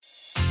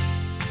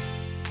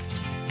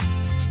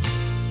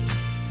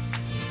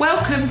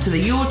Welcome to the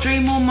Your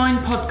Dream or Mine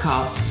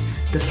podcast,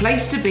 the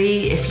place to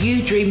be if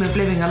you dream of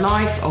living a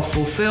life of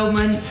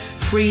fulfillment,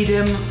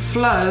 freedom,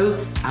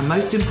 flow, and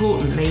most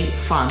importantly,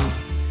 fun.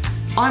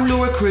 I'm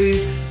Laura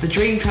Cruz, the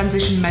Dream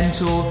Transition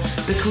Mentor,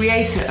 the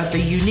creator of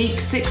the unique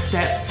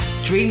 6-step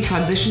Dream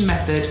Transition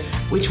Method,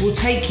 which will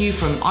take you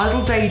from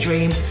idle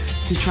daydream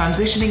to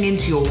transitioning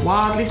into your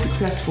wildly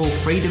successful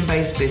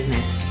freedom-based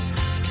business.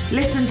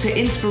 Listen to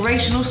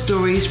inspirational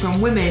stories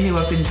from women who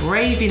have been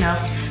brave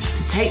enough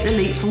to take the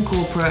leap from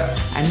corporate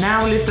and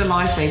now live the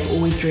life they've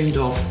always dreamed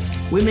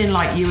of. Women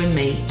like you and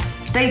me.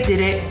 They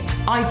did it,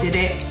 I did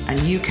it, and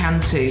you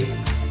can too.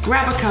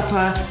 Grab a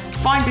cuppa,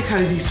 find a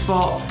cozy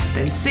spot,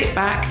 then sit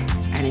back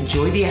and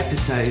enjoy the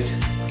episode.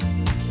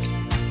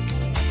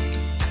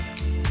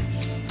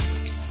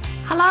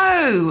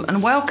 Hello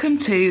and welcome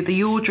to the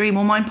Your Dream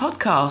or Mine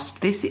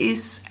podcast. This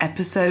is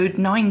episode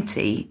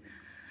 90.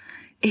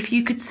 If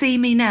you could see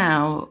me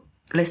now,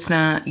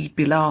 listener, you'd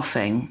be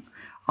laughing.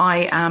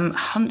 I am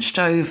hunched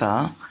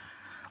over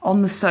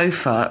on the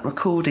sofa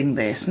recording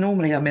this.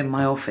 Normally I'm in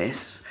my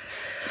office.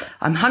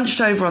 I'm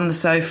hunched over on the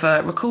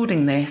sofa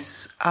recording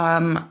this.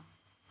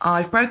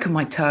 I've broken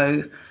my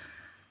toe.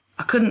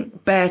 I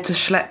couldn't bear to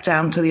schlep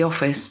down to the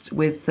office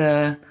with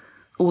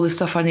all the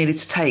stuff I needed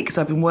to take because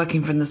I've been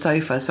working from the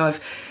sofa. So I've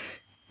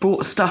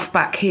brought stuff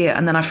back here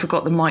and then I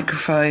forgot the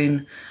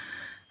microphone,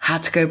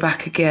 had to go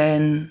back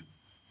again.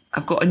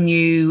 I've got a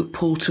new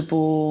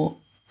portable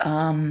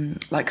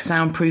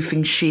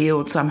soundproofing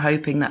shield, so I'm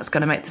hoping that's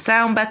going to make the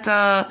sound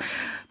better.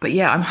 But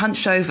yeah, I'm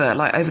hunched over,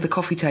 over the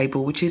coffee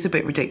table, which is a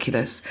bit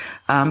ridiculous.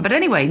 But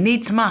anyway,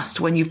 needs must.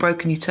 When you've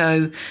broken your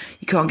toe,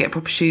 you can't get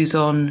proper shoes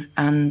on.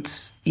 And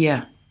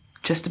yeah,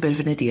 just a bit of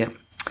an idiot.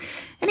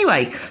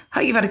 Anyway,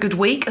 hope you've had a good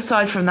week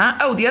aside from that.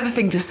 Oh, the other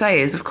thing to say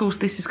is, of course,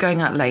 this is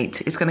going out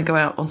late. It's going to go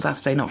out on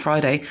Saturday, not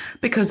Friday,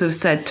 because of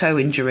said toe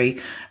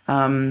injury.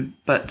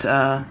 But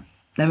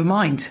never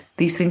mind.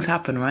 These things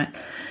happen, right?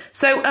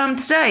 So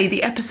today,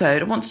 the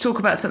episode, I want to talk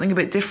about something a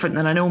bit different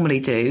than I normally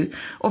do.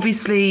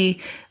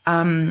 Obviously,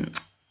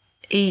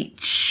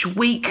 each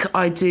week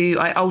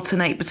I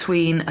alternate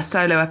between a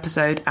solo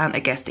episode and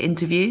a guest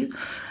interview.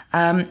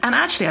 And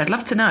actually, I'd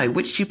love to know,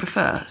 which do you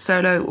prefer,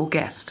 solo or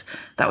guest?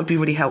 That would be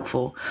really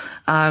helpful.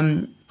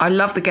 I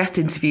love the guest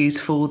interviews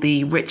for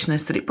the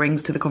richness that it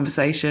brings to the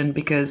conversation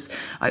because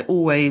I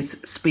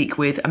always speak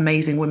with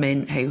amazing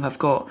women who have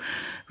got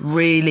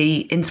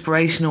really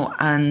inspirational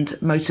and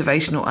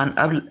motivational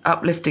and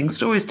uplifting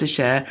stories to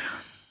share,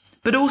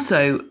 but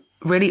also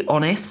really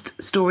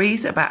honest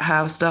stories about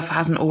how stuff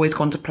hasn't always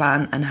gone to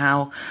plan and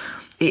how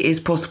it is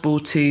possible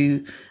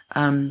to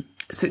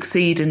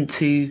succeed and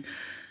to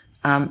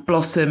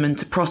blossom and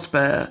to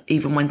prosper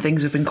even when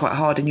things have been quite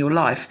hard in your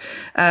life.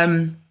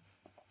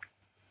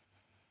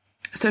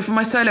 So for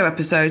my solo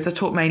episodes, I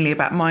talk mainly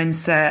about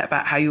mindset,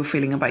 about how you're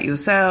feeling about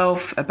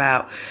yourself,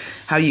 about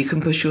how you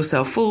can push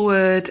yourself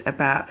forward,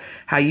 about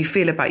how you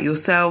feel about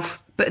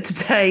yourself. But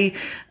today,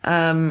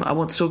 I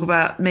want to talk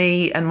about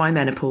me and my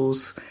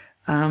menopause.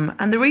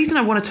 And the reason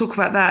I want to talk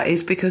about that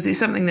is because it's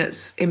something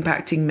that's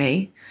impacting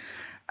me.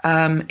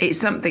 It's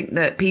something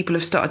that people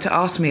have started to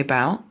ask me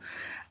about.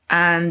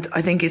 And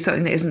I think it's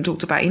something that isn't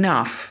talked about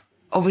enough.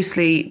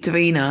 Obviously,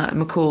 Davina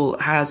McCall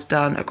has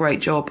done a great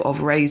job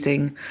of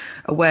raising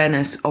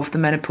awareness of the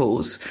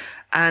menopause.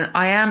 And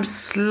I am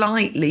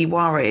slightly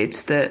worried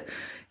that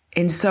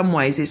in some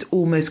ways it's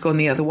almost gone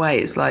the other way.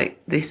 It's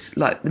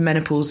the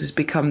menopause has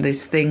become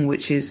this thing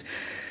which is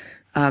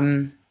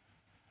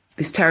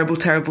this terrible,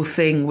 terrible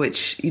thing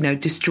which,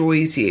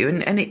 destroys you.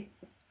 And it,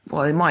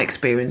 well, in my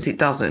experience, it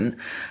doesn't.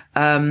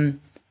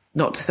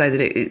 Not to say that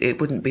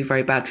it wouldn't be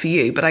very bad for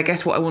you, but I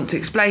guess what I want to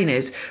explain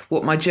is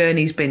what my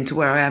journey's been to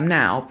where I am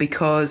now,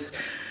 because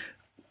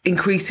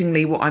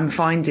increasingly what I'm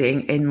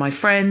finding in my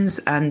friends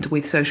and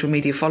with social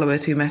media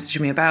followers who message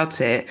me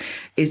about it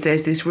is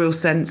there's this real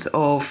sense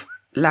of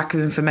lack of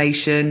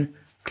information.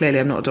 Clearly,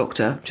 I'm not a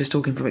doctor, just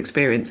talking from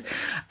experience.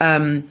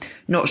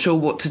 Not sure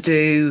what to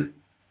do,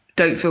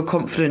 don't feel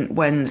confident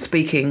when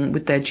speaking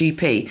with their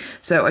GP.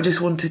 So I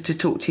just wanted to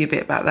talk to you a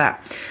bit about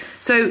that.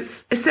 So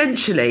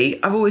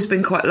essentially, I've always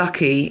been quite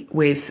lucky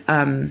with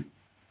my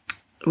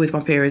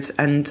periods,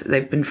 and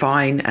they've been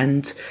fine.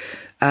 And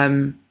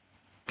I've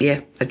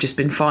just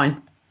been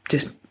fine,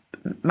 just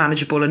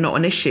manageable and not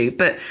an issue.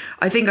 But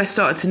I think I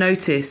started to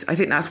notice, I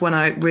think that's when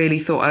I really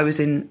thought I was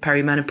in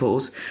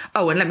perimenopause.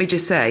 Oh, and let me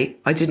just say,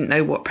 I didn't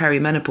know what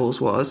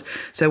perimenopause was.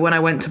 So when I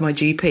went to my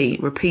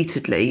GP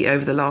repeatedly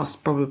over the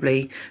last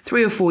probably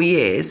 3 or 4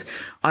 years,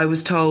 I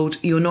was told,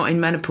 you're not in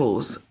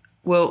menopause.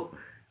 Well,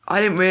 I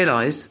didn't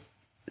realise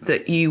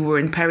that you were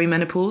in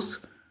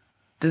perimenopause.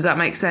 Does that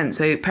make sense?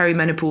 So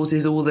perimenopause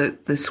is all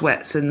the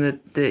sweats and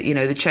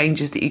the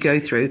changes that you go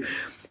through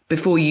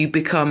before you're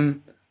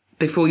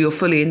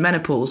fully in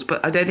menopause.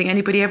 But I don't think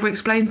anybody ever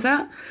explains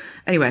that.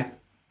 Anyway,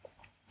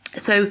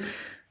 so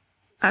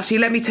actually,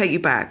 let me take you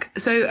back.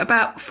 So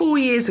about 4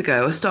 years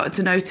ago, I started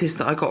to notice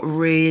that I got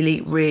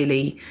really,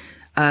 really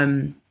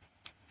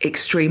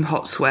extreme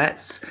hot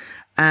sweats,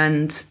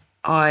 and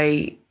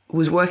I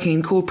was working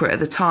in corporate at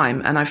the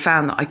time, and I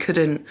found that I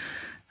couldn't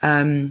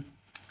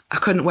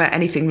wear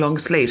anything long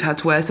sleeved. I had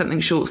to wear something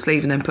short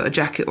sleeve and then put a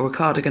jacket or a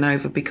cardigan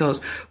over,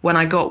 because when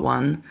I got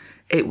one,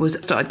 it was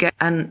started getting,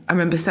 and I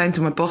remember saying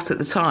to my boss at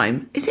the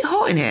time, "Is it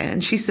hot in here?"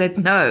 And she said,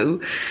 "No."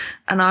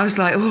 And I was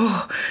like,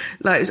 oh,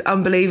 like, it was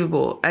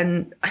unbelievable.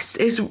 And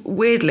it's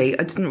weirdly,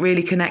 I didn't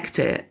really connect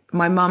it.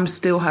 My mum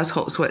still has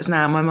hot sweats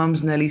now. My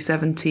mum's nearly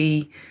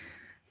 70.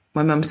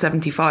 My mum's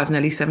 75,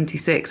 nearly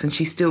 76, and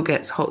she still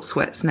gets hot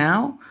sweats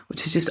now,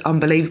 which is just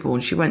unbelievable.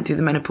 And she went through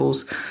the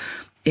menopause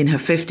in her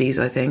 50s,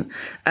 I think.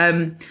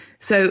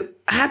 So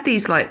I had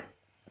these like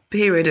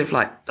period of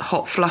like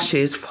hot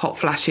flashes,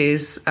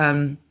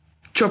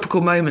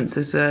 tropical moments,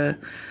 as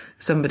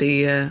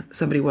somebody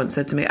once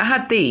said to me. I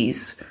had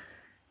these,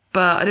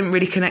 but I didn't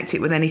really connect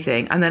it with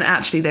anything. And then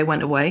actually they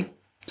went away.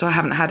 So I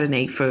haven't had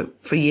any for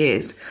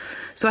years.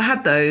 So I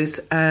had those.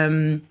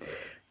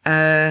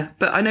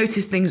 But I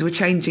noticed things were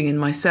changing in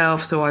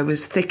myself. So I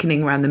was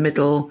thickening around the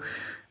middle,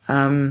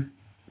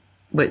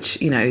 which,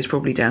 is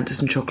probably down to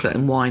some chocolate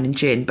and wine and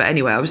gin. But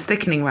anyway, I was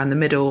thickening around the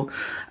middle.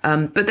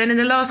 But then in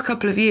the last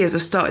couple of years,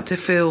 I've started to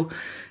feel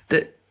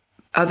that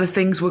other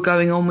things were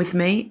going on with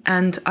me.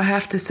 And I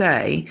have to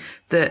say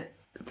that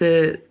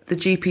the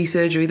GP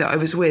surgery that I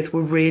was with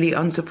were really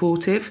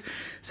unsupportive.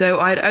 So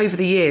over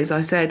the years,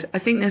 I said, I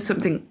think there's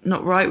something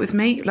not right with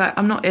me. Like,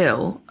 I'm not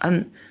ill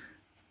and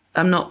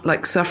I'm not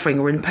like suffering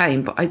or in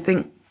pain, but I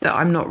think that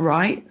I'm not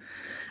right.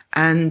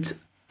 And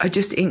I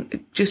just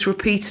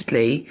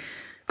repeatedly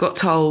got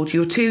told,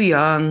 you're too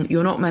young,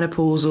 you're not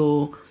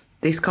menopausal,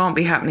 this can't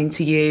be happening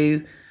to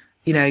you,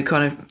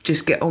 kind of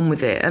just get on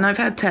with it. And I've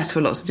had tests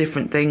for lots of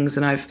different things,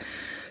 and I've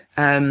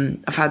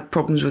had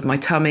problems with my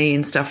tummy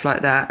and stuff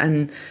like that.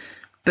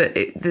 But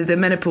the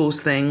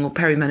menopause thing, or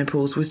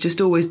perimenopause, was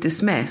just always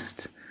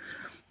dismissed.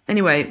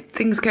 Anyway,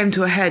 things came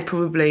to a head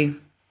probably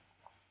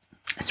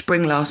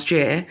spring last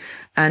year,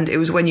 and it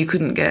was when you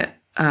couldn't get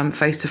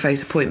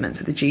face-to-face appointments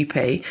at the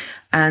GP,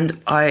 and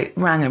I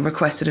rang and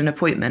requested an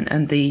appointment,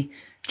 and the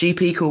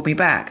GP called me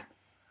back,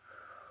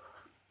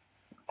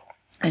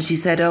 and she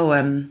said, oh,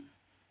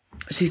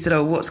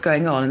 what's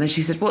going on? And then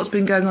she said, what's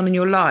been going on in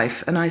your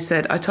life? And I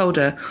told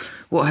her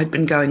what had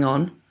been going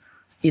on,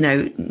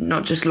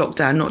 not just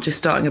lockdown, not just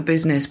starting a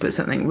business, but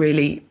something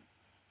really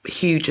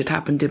huge had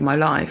happened in my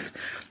life.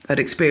 I'd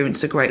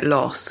experienced a great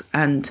loss,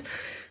 and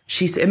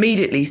she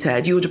immediately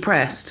said, you're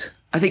depressed.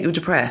 I think you're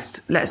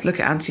depressed. Let's look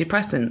at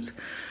antidepressants.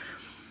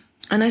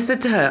 And I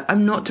said to her,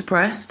 I'm not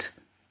depressed.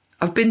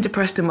 I've been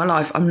depressed in my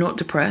life. I'm not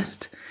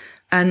depressed.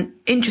 And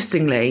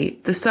interestingly,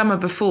 the summer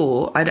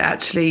before, I'd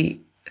actually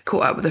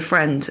caught up with a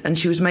friend, and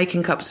she was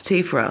making cups of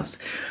tea for us.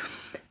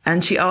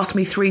 And she asked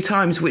me 3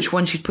 times which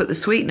one she'd put the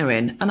sweetener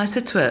in. And I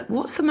said to her,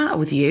 what's the matter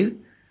with you?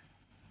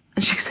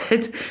 And she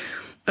said,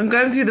 I'm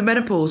going through the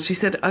menopause. She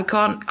said, I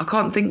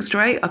can't think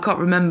straight. I can't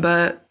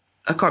remember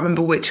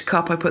which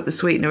cup I put the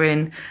sweetener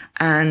in.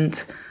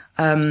 And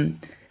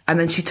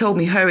then she told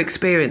me her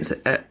experience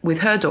with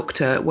her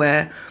doctor,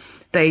 where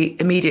they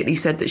immediately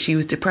said that she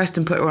was depressed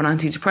and put her on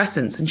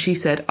antidepressants. And she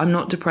said, I'm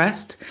not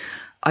depressed.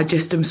 I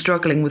just am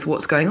struggling with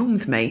what's going on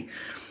with me.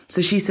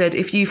 So she said,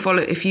 if you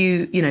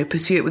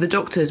pursue it with the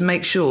doctors,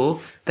 make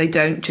sure they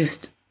don't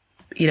just,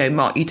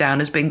 mark you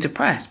down as being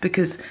depressed,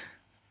 because,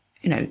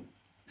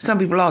 some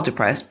people are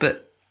depressed,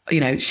 but,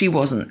 she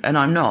wasn't and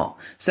I'm not.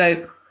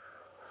 So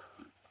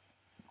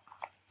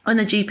when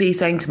the GP is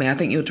saying to me, I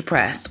think you're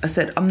depressed, I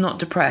said, I'm not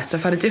depressed.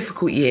 I've had a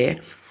difficult year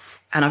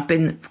and I've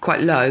been quite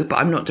low, but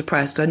I'm not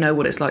depressed. I know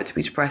what it's like to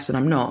be depressed, and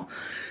I'm not.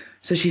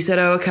 So she said,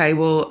 oh, okay,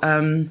 well,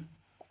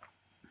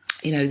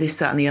 this,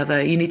 that and the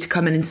other, you need to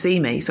come in and see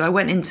me. So I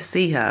went in to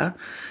see her,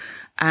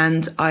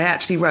 and I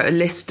actually wrote a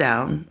list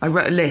down. I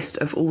wrote a list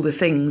of all the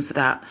things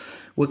that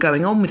were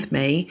going on with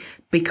me,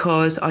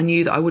 because I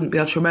knew that I wouldn't be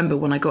able to remember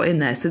when I got in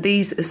there. So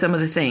these are some of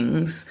the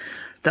things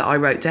that I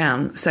wrote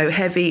down. So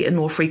heavy and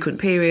more frequent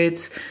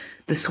periods,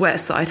 the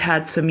sweats that I'd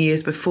had some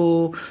years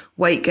before,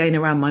 weight gain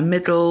around my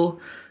middle.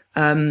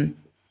 I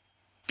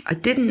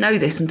didn't know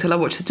this until I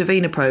watched the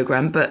Davina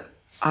program, but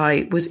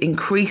I was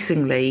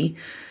increasingly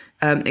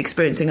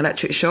experiencing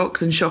electric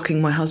shocks and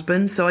shocking my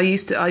husband. So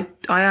I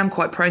am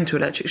quite prone to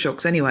electric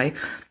shocks anyway,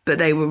 but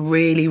they were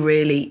really,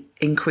 really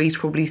increased,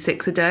 probably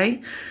 6 a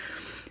day.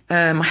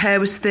 My hair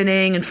was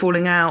thinning and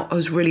falling out. I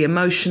was really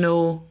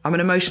emotional. I'm an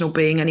emotional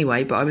being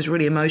anyway, but I was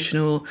really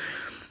emotional.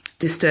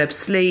 Disturbed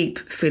sleep,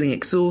 feeling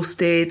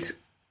exhausted.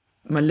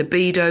 My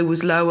libido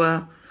was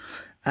lower.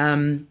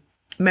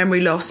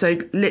 Memory loss. So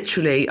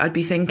literally I'd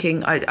be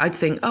thinking, I'd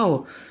think,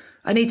 oh,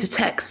 I need to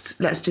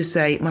text, let's just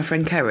say, my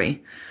friend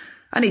Kerry.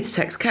 I need to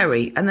text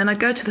Kerry. And then I'd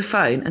go to the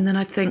phone, and then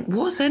I'd think,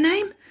 what's her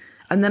name?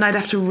 And then I'd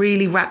have to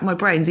really rack my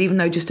brains, even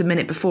though just a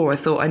minute before I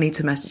thought I need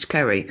to message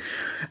Kerry.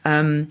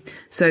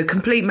 So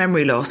complete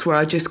memory loss, where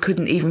I just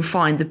couldn't even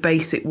find the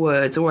basic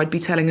words, or I'd be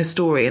telling a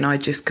story and I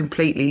just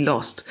completely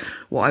lost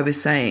what I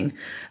was saying.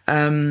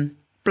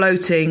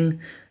 Bloating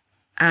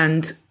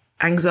and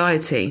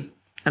anxiety.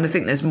 And I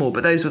think there's more,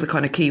 but those were the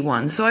kind of key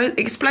ones. So I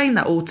explained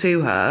that all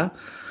to her.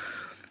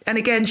 And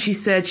again, she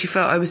said she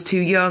felt I was too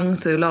young.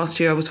 So last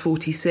year I was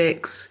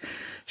 46.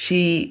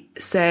 She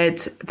said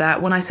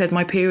that when I said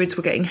my periods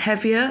were getting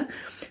heavier,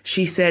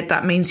 she said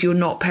that means you're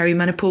not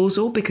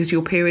perimenopausal because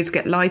your periods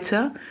get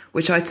lighter,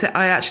 which I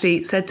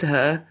actually said to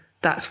her,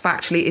 that's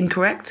factually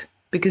incorrect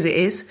because it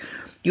is.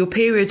 Your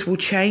periods will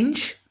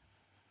change.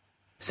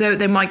 So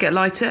they might get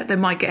lighter, they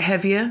might get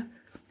heavier,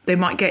 they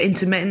might get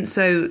intermittent.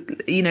 So,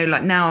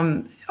 like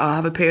now I'll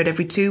have a period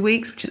every 2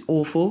 weeks, which is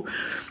awful.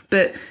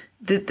 But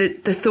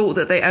the thought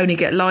that they only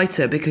get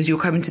lighter because you're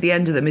coming to the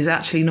end of them is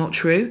actually not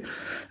true.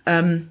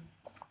 And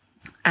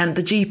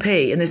the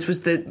GP, and this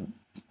was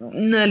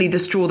nearly the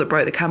straw that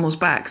broke the camel's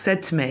back,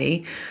 said to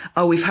me,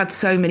 oh, we've had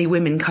so many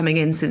women coming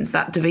in since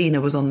that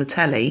Davina was on the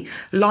telly,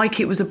 like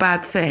it was a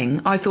bad thing.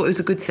 I thought it was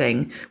a good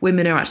thing.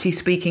 Women are actually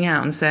speaking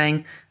out and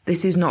saying,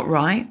 this is not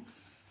right.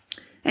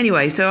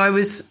 Anyway, so I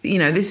was,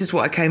 this is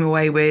what I came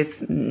away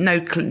with. No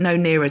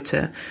nearer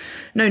to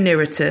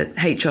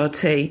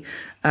HRT,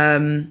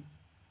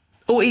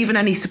 or even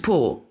any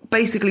support.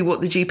 Basically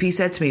what the GP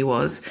said to me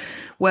was,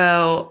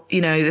 well,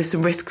 there's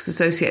some risks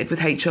associated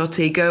with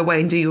HRT. Go away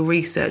and do your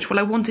research. Well,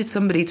 I wanted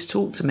somebody to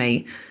talk to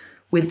me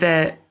with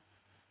their,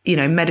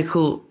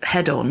 medical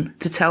head on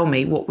to tell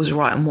me what was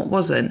right and what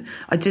wasn't.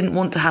 I didn't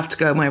want to have to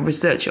go away and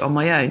research it on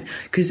my own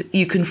because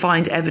you can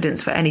find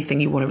evidence for anything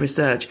you want to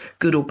research,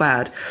 good or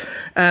bad.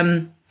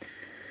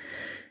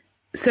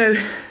 So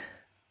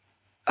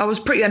I was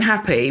pretty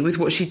unhappy with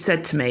what she'd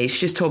said to me.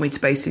 She just told me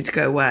to basically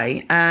go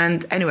away.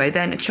 And anyway,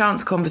 then a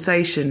chance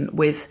conversation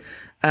with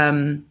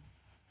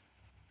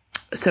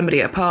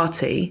somebody at a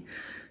party,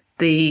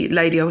 the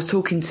lady I was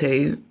talking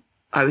to,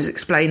 I was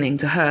explaining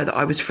to her that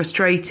I was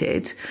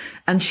frustrated,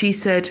 and she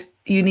said,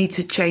 you need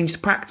to change the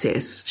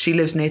practice. She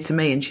lives near to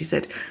me, and she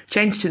said,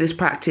 change to this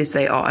practice.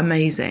 They are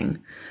amazing.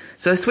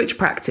 So I switched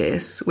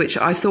practice, which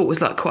I thought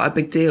was like quite a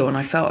big deal, and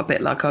I felt a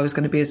bit like I was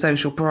going to be a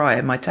social pariah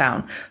in my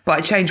town. But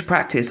I changed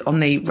practice on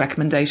the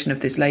recommendation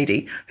of this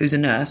lady who's a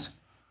nurse.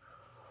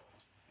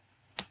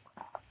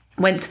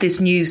 Went to this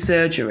new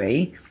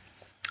surgery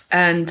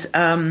and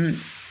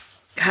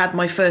had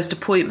my first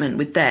appointment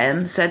with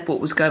them, said what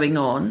was going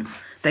on.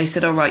 They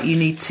said, all right, you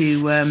need to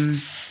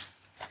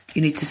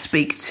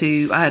speak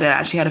to, I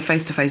actually had a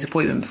face-to-face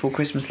appointment before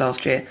Christmas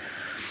last year.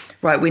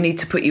 Right, we need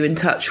to put you in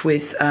touch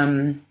with,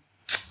 they've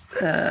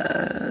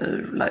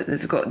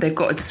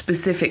got a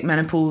specific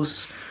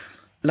menopause,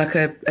 like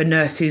a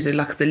nurse who's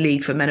like the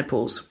lead for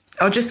menopause.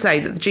 I'll just say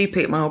that the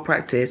GP at my old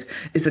practice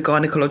is the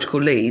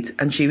gynecological lead,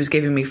 and she was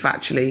giving me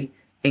factually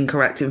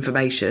incorrect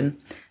information.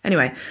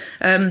 Anyway,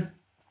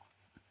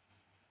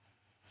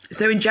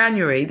 so in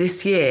January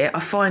this year, I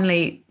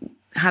finally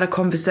had a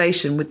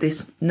conversation with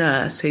this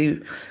nurse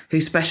who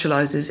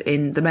specialises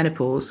in the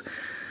menopause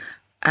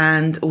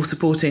or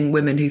supporting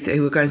women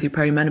who were going through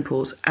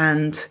perimenopause.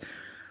 And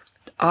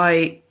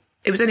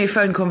it was only a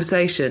phone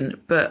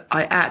conversation, but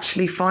I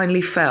actually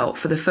finally felt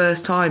for the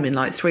first time in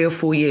like 3 or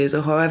 4 years,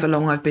 or however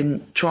long I've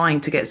been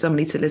trying to get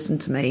somebody to listen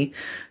to me,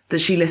 that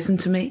she listened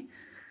to me.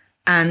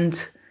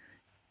 And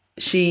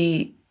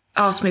she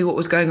asked me what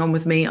was going on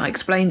with me. I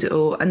explained it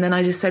all. And then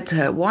I just said to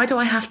her, why do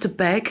I have to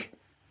beg?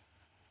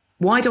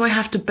 Why do I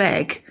have to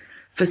beg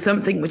for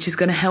something which is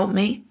going to help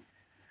me?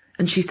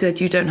 And she said,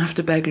 you don't have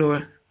to beg,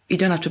 Laura. You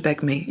don't have to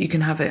beg me. You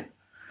can have it.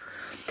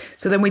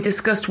 So then we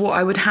discussed what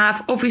I would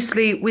have.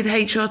 Obviously, with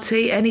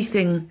HRT,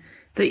 anything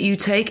that you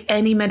take,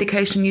 any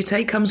medication you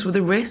take comes with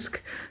a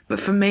risk. But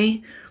for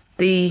me,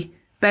 the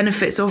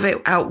benefits of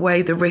it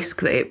outweigh the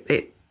risk that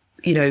it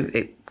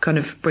kind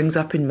of brings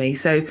up in me.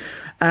 So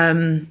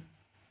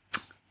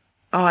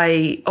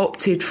I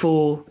opted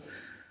for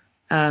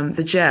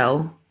the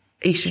gel,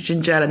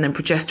 estrogen gel, and then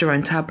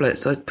progesterone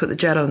tablets. So I'd put the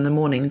gel on in the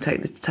morning and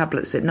take the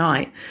tablets at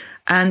night.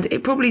 And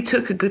it probably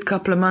took a good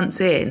couple of months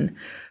in,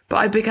 but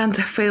I began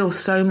to feel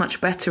so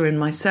much better in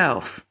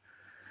myself.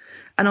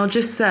 And I'll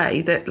just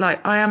say that,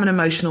 like, I am an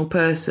emotional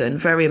person,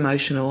 very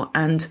emotional,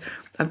 and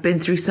I've been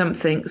through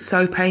something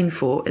so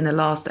painful in the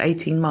last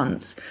 18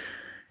 months,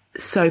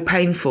 so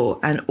painful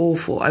and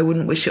awful. I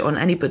wouldn't wish it on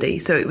anybody.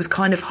 So it was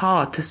kind of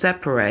hard to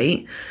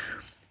separate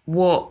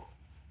what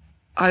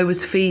I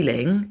was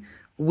feeling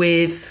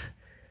with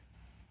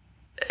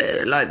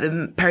like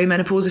the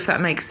perimenopause, if that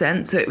makes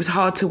sense. So it was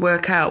hard to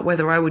work out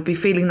whether I would be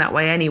feeling that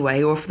way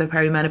anyway, or if the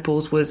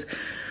perimenopause was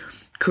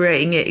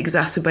creating it,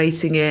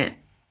 exacerbating it,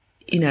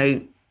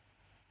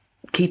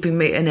 keeping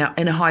me in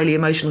a highly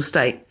emotional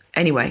state.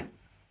 Anyway,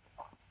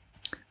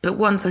 but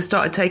once I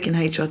started taking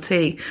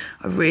HRT,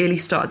 I really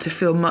started to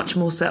feel much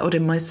more settled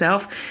in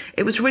myself.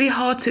 It was really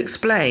hard to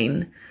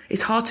explain.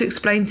 It's hard to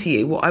explain to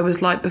you what I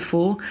was like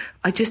before.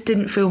 I just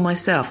didn't feel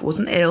myself. I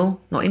wasn't ill,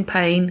 not in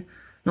pain,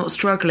 not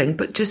struggling,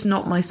 but just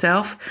not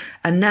myself.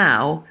 And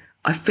now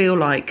I feel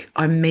like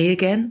I'm me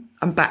again.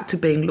 I'm back to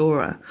being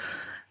Laura.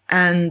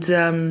 And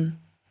so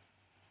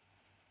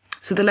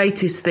the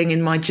latest thing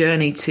in my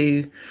journey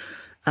is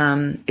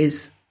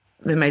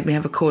it made me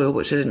have a coil,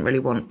 which I didn't really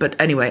want. But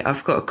anyway,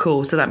 I've got a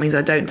coil. So that means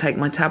I don't take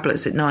my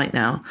tablets at night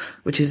now,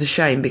 which is a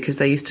shame because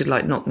they used to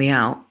like knock me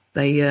out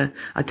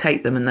I'd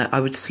take them and I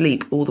would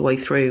sleep all the way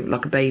through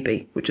like a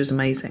baby, which was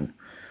amazing.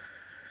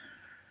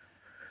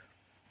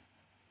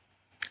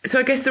 So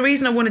I guess the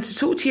reason I wanted to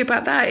talk to you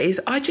about that is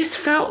I just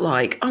felt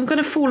like I'm going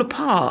to fall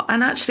apart.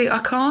 And actually I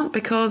can't,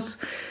 because,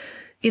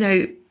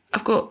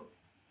 I've got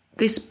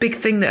this big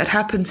thing that had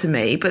happened to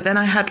me. But then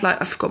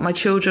I've got my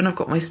children, I've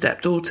got my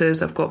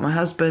stepdaughters, I've got my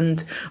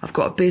husband, I've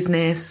got a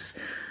business,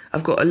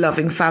 I've got a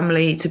loving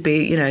family to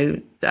be,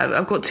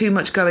 I've got too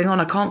much going on.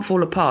 I can't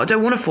fall apart. I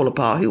don't want to fall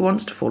apart. Who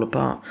wants to fall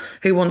apart?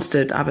 Who wants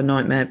to have a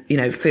nightmare,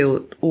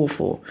 feel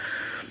awful?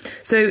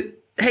 So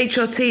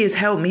HRT has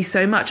helped me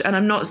so much. And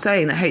I'm not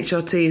saying that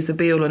HRT is the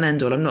be all and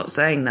end all. I'm not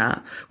saying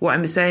that. What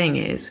I'm saying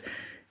is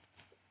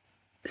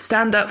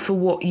stand up for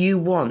what you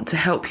want to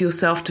help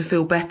yourself to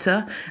feel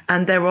better.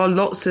 And there are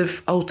lots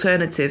of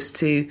alternatives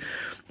to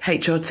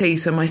HRT.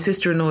 So my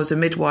sister-in-law is a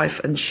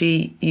midwife and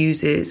she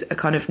uses a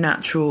kind of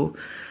natural,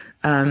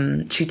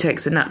 she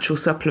takes a natural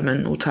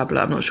supplement or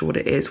tablet, I'm not sure what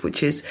it is,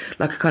 which is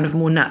like a kind of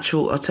more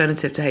natural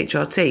alternative to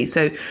HRT.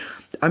 So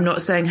I'm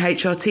not saying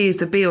HRT is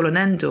the be all and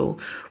end all.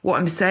 What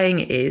I'm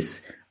saying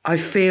is I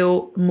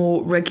feel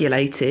more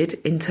regulated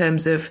in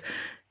terms of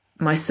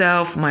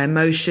myself, my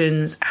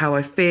emotions, how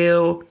I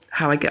feel,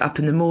 how I get up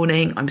in the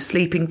morning. I'm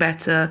sleeping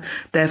better.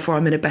 Therefore,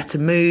 I'm in a better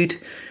mood.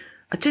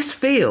 I just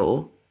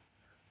feel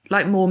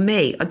like more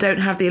me. I don't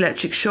have the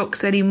electric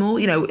shocks anymore,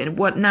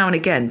 now and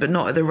again, but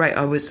not at the rate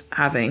I was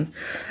having.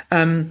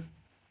 I'm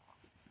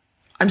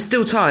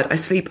still tired. I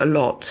sleep a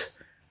lot.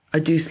 I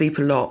do sleep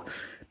a lot.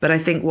 But I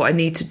think what I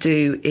need to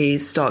do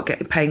is start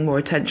paying more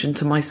attention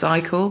to my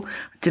cycle.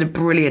 I did a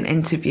brilliant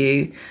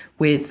interview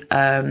with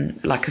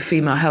like a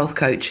female health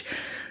coach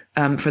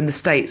from the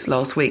States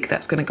last week.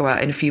 That's going to go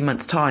out in a few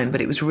months' time.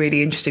 But it was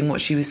really interesting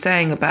what she was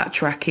saying about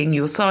tracking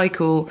your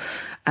cycle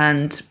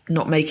and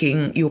not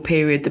making your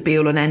period the be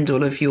all and end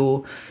all of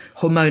your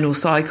hormonal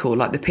cycle.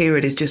 Like the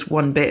period is just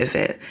one bit of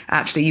it.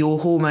 Actually, your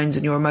hormones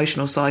and your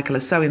emotional cycle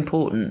are so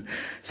important.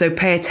 So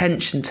pay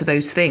attention to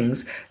those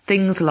things.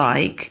 Things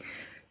like,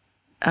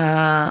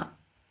 I'm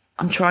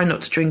trying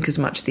not to drink as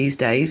much these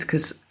days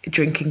because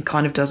drinking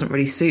kind of doesn't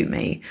really suit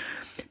me.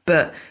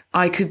 But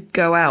I could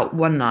go out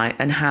one night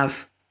and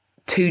have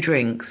 2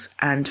 drinks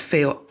and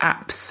feel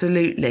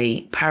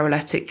absolutely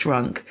paralytic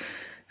drunk,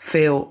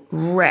 feel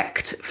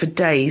wrecked for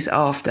days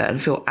after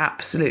and feel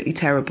absolutely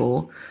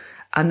terrible.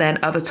 And then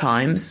other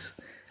times,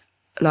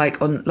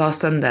 like on last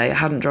Sunday, I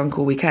hadn't drunk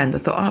all weekend. I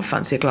thought, I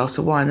fancy a glass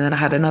of wine. And then I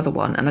had another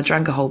one and I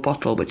drank a whole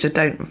bottle, which I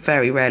don't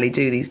very rarely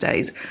do these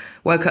days.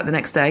 Woke up the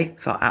next day,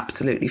 felt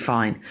absolutely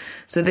fine.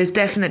 So there's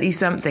definitely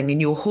something in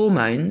your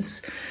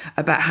hormones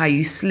about how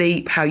you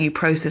sleep, how you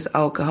process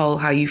alcohol,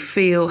 how you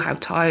feel, how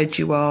tired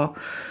you are,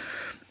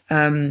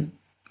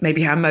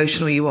 maybe how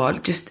emotional you are,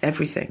 just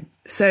everything.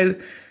 So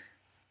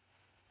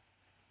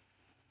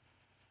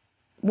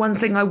one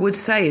thing I would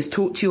say is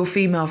talk to your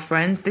female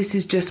friends. This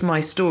is just my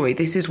story.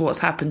 This is what's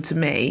happened to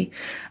me.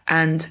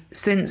 And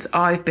since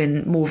I've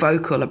been more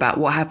vocal about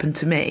what happened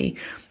to me,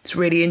 it's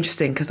really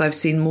interesting because I've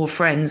seen more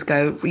friends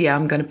go, yeah,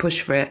 I'm going to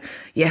push for it.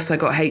 Yes, I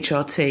got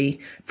HRT.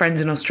 Friends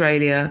in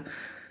Australia,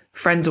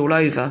 friends all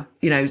over,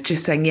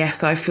 just saying,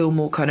 yes, I feel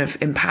more kind of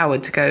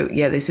empowered to go,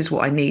 yeah, this is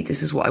what I need.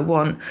 This is what I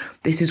want.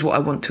 This is what I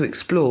want to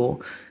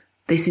explore.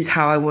 This is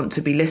how I want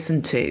to be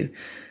listened to.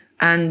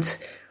 And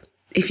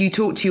if you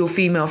talk to your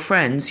female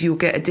friends, you'll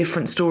get a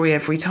different story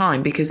every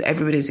time because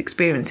everybody's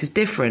experience is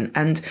different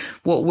and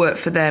what worked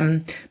for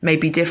them may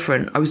be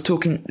different.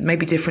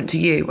 Maybe different to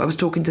you. I was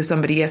talking to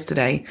somebody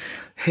yesterday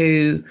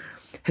who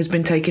has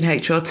been taking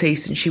HRT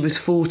since she was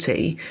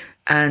 40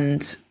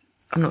 and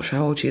I'm not sure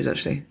how old she is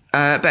actually.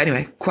 But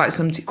anyway, quite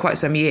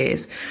some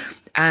years.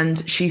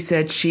 And she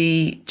said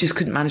she just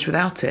couldn't manage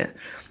without it.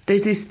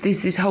 There's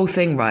this whole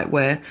thing, right,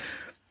 where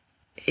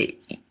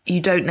you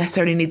don't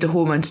necessarily need the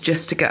hormones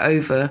just to get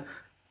over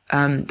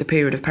the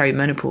period of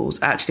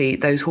perimenopause. Actually,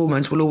 those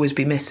hormones will always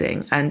be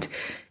missing. And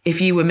if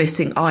you were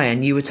missing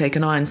iron, you would take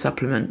an iron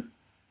supplement,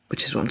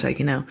 which is what I'm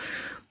taking now.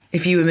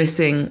 If you were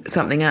missing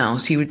something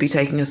else, you would be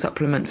taking a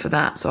supplement for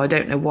that. So I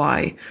don't know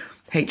why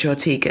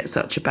HRT gets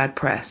such a bad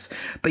press.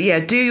 But yeah,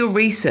 do your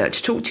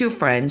research, talk to your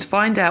friends,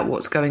 find out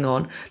what's going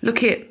on,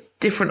 look at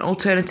different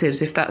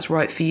alternatives if that's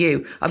right for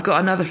you. I've got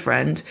another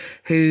friend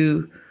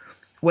who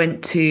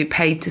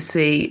paid to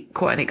see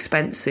quite an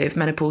expensive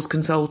menopause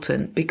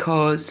consultant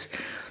because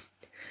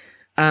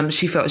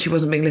she felt she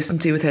wasn't being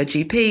listened to with her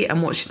GP,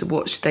 and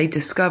what they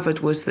discovered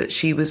was that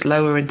she was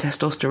lower in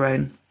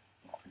testosterone.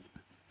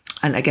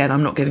 And again,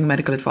 I'm not giving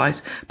medical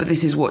advice, but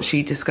this is what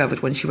she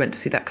discovered when she went to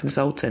see that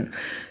consultant.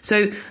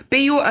 So be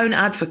your own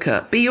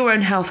advocate, be your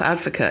own health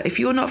advocate. If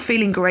you're not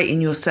feeling great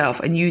in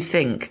yourself and you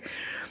think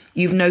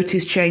you've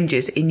noticed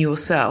changes in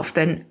yourself,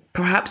 then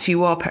perhaps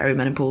you are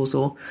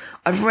perimenopausal.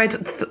 I've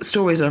read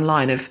stories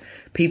online of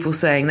people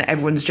saying that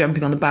everyone's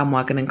jumping on the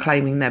bandwagon and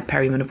claiming they're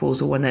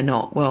perimenopausal when they're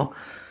not. Well,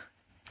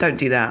 don't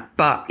do that.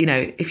 But,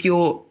 if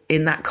you're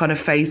in that kind of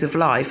phase of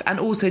life, and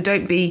also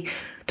don't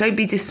don't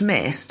be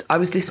dismissed. I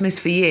was dismissed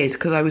for years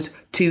because I was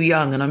too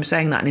young, and I'm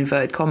saying that in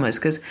inverted commas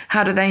because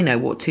how do they know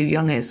what too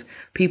young is?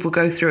 People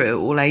go through it at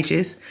all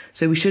ages,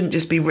 so we shouldn't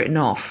just be written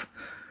off.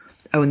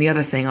 Oh, and the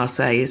other thing I'll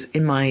say is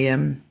in my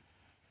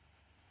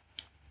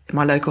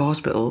local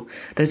hospital,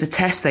 there's a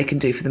test they can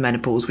do for the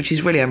menopause, which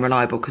is really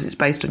unreliable because it's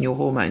based on your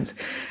hormones.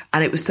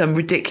 And it was some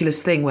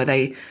ridiculous thing where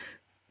they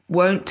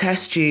won't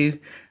test you.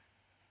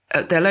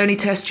 They'll only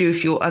test you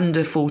if you're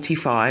under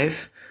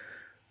 45.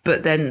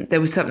 But then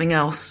there was something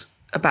else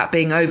about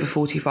being over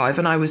 45,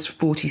 and I was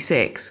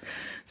 46.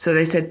 So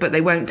they said, but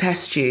they won't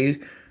test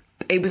you.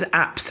 It was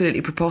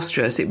absolutely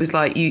preposterous. It was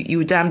like you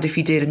were damned if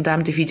you did and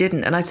damned if you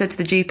didn't. And I said to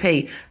the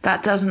GP,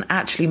 that doesn't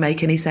actually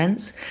make any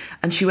sense.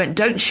 And she went,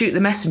 don't shoot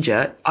the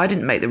messenger. I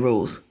didn't make the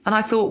rules. And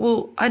I thought,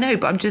 well, I know,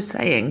 but I'm just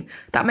saying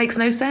that makes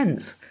no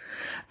sense.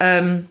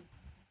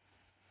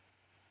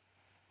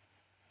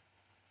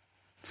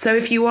 So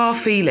if you are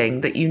feeling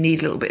that you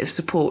need a little bit of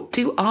support,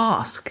 do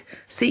ask,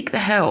 seek the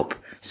help,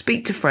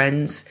 speak to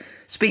friends,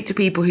 speak to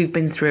people who've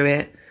been through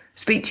it,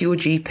 speak to your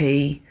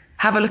GP,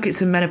 have a look at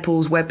some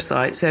menopause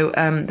websites. So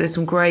there's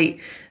some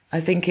great, I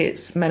think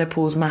it's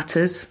Menopause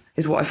Matters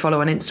is what I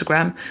follow on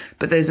Instagram,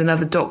 but there's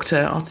another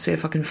doctor, I'll see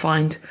if I can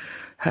find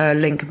her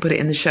link and put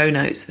it in the show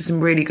notes. There's some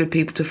really good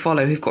people to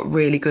follow who've got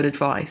really good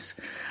advice.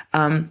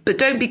 But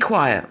don't be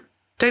quiet.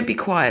 Don't be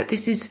quiet.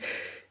 This is,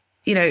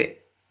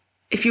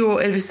 if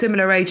you're of a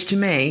similar age to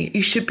me,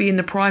 you should be in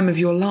the prime of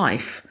your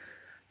life.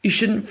 You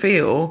shouldn't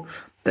feel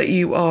that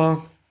you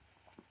are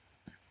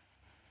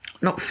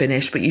not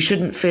finished, but you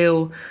shouldn't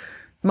feel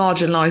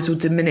marginalised or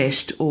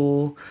diminished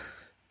or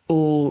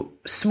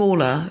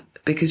smaller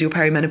because you're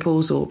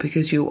perimenopausal,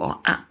 because you are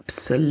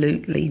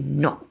absolutely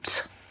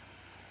not.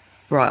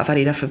 Right, I've had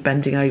enough of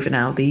bending over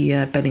now,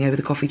 bending over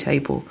the coffee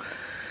table.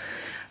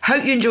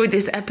 Hope you enjoyed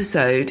this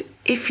episode.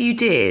 If you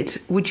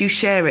did, would you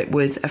share it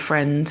with a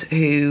friend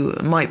who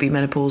might be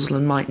menopausal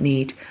and might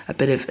need a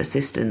bit of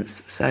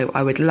assistance? So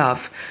I would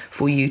love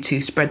for you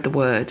to spread the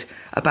word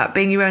about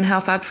being your own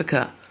health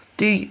advocate.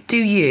 Do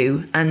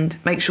you, and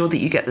make sure that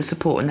you get the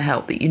support and the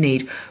help that you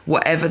need,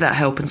 whatever that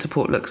help and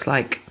support looks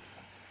like.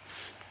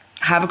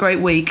 Have a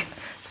great week.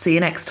 See you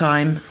next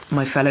time,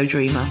 my fellow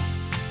dreamer.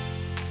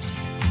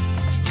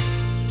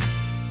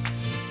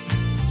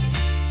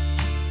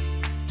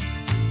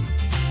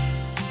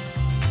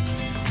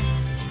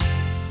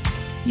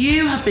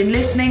 You have been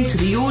listening to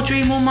the Your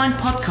Dream or Mine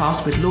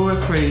podcast with Laura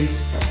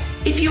Cruz.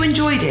 If you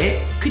enjoyed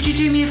it, could you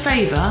do me a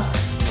favour?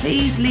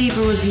 Please leave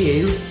a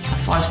review, a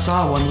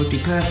 5-star one would be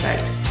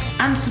perfect,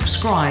 and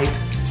subscribe.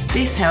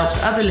 This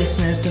helps other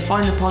listeners to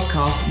find the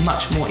podcast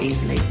much more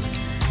easily.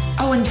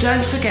 Oh, and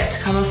don't forget to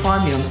come and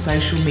find me on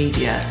social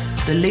media.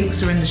 The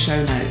links are in the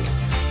show notes.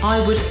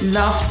 I would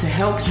love to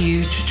help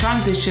you to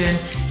transition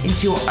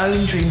into your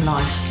own dream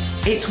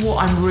life. It's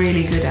what I'm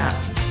really good at.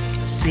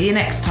 See you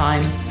next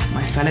time,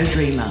 my fellow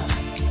dreamer.